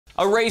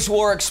A race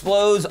war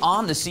explodes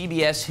on the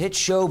CBS hit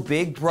show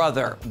Big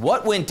Brother.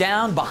 What went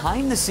down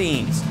behind the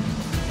scenes?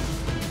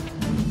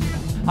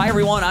 Hi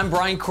everyone, I'm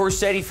Brian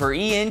Corsetti for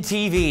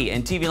ENTV,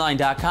 and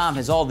TVLine.com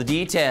has all the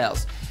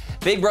details.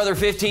 Big Brother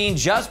 15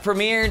 just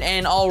premiered,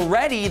 and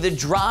already the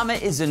drama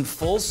is in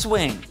full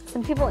swing.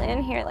 Some people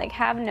in here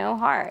have no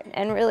heart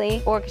and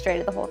really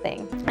orchestrated the whole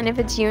thing. And if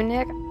it's you,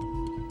 Nick,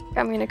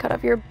 I'm gonna cut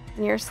off your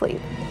in your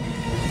sleep.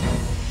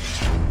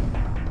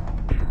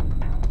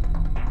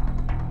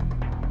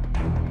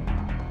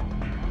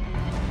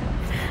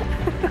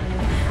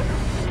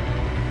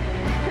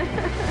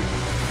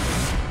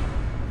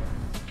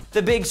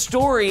 The big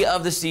story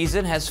of the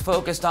season has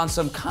focused on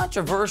some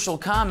controversial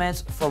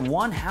comments from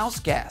one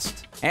house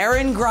guest.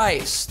 Aaryn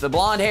Gries, the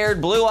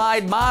blonde-haired,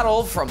 blue-eyed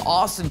model from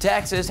Austin,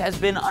 Texas, has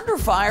been under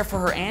fire for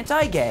her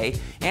anti-gay,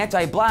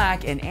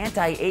 anti-black, and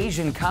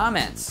anti-Asian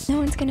comments. No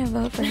one's gonna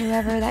vote for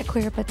whoever that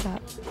queer puts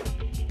up.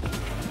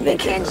 I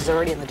think Candace is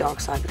already on the dark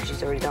side because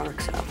she's already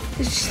dark, so.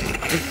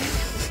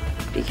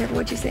 Be careful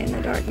what you say in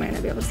the dark, might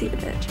not be able to see the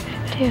bitch.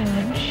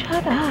 Dude,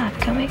 shut up.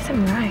 Go make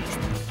some rice.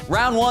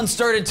 Round one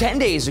started 10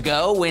 days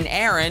ago when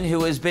Aaryn,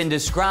 who has been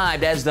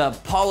described as the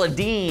Paula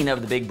Deen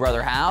of the Big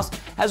Brother house,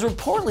 has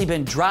reportedly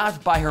been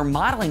dropped by her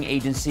modeling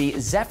agency,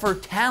 Zephyr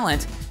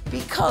Talent,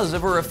 because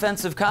of her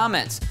offensive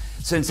comments.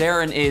 Since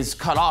Aaryn is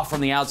cut off from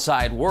the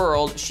outside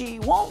world, she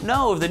won't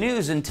know of the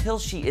news until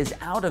she is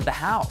out of the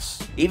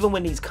house. Even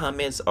when these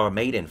comments are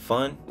made in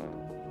fun,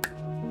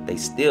 they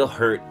still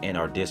hurt and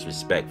are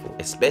disrespectful,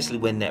 especially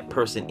when that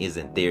person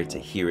isn't there to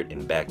hear it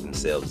and back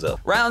themselves up.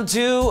 Round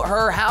two,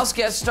 her house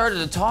guest started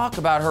to talk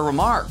about her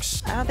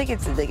remarks. I don't think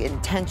it's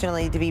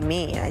intentionally to be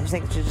mean. I just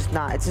think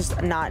it's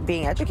just not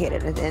being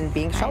educated and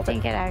being sheltered. I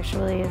think it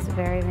actually is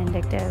very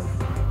vindictive.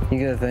 You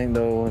gotta think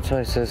though, when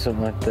somebody says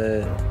something like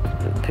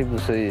that, people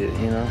see it,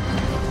 you know?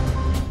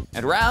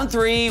 And round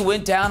three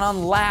went down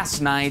on last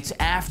night's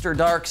After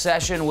Dark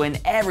session when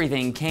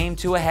everything came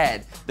to a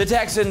head. The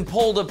Texan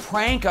pulled a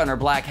prank on her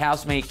black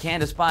housemate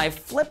Candace by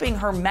flipping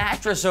her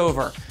mattress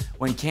over.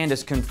 When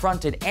Candace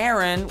confronted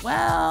Aaryn,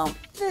 well,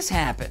 this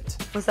happened.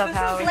 What's up,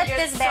 Howard? Flip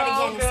this bed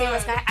again and see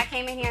what's going to I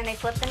came in here and they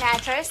flipped the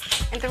mattress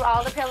and threw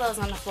all the pillows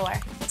on the floor.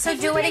 So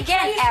do it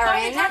again,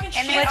 Aaryn.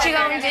 What you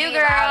gonna do,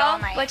 girl?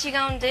 What you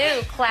gonna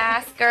do,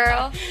 class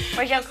girl?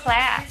 Where's your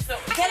class?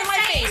 Get in my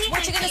face.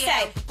 What you gonna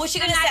say? What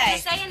you gonna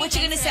say? What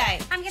you gonna say?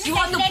 You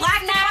want the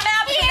black to come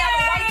out because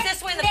the white's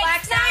this way and the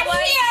black's that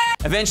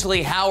way?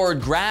 Eventually, Howard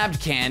grabbed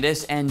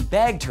Candace and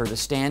begged her to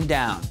stand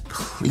down.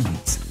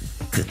 Please,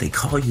 could they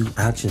call you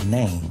out your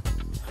name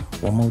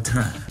one more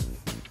time?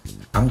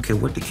 I don't care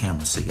what the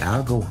camera see.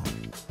 I'll go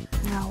home.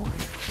 No.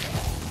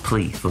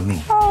 Please, for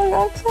me.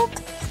 Oh, that's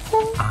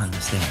I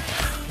understand.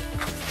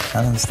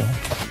 I understand.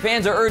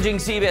 Fans are urging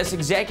CBS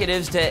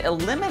executives to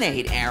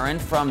eliminate Aaryn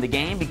from the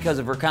game because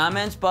of her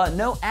comments, but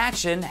no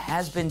action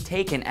has been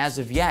taken as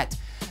of yet.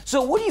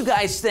 So what do you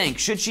guys think?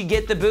 Should she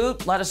get the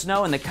boot? Let us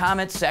know in the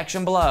comments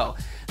section below.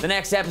 The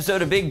next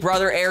episode of Big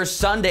Brother airs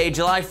Sunday,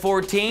 July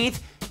 14th.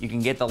 You can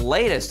get the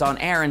latest on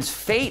Aaryn's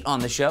fate on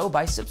the show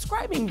by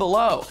subscribing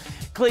below.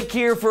 Click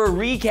here for a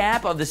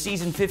recap of the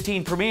season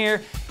 15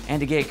 premiere, and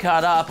to get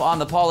caught up on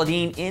the Paula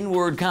Deen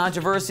inward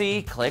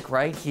controversy, click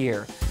right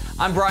here.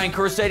 I'm Brian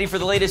Corsetti for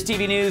the latest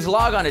TV news.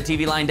 Log on to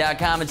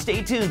TVLine.com and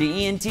stay tuned to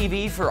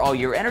ENTV for all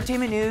your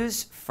entertainment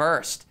news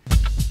first.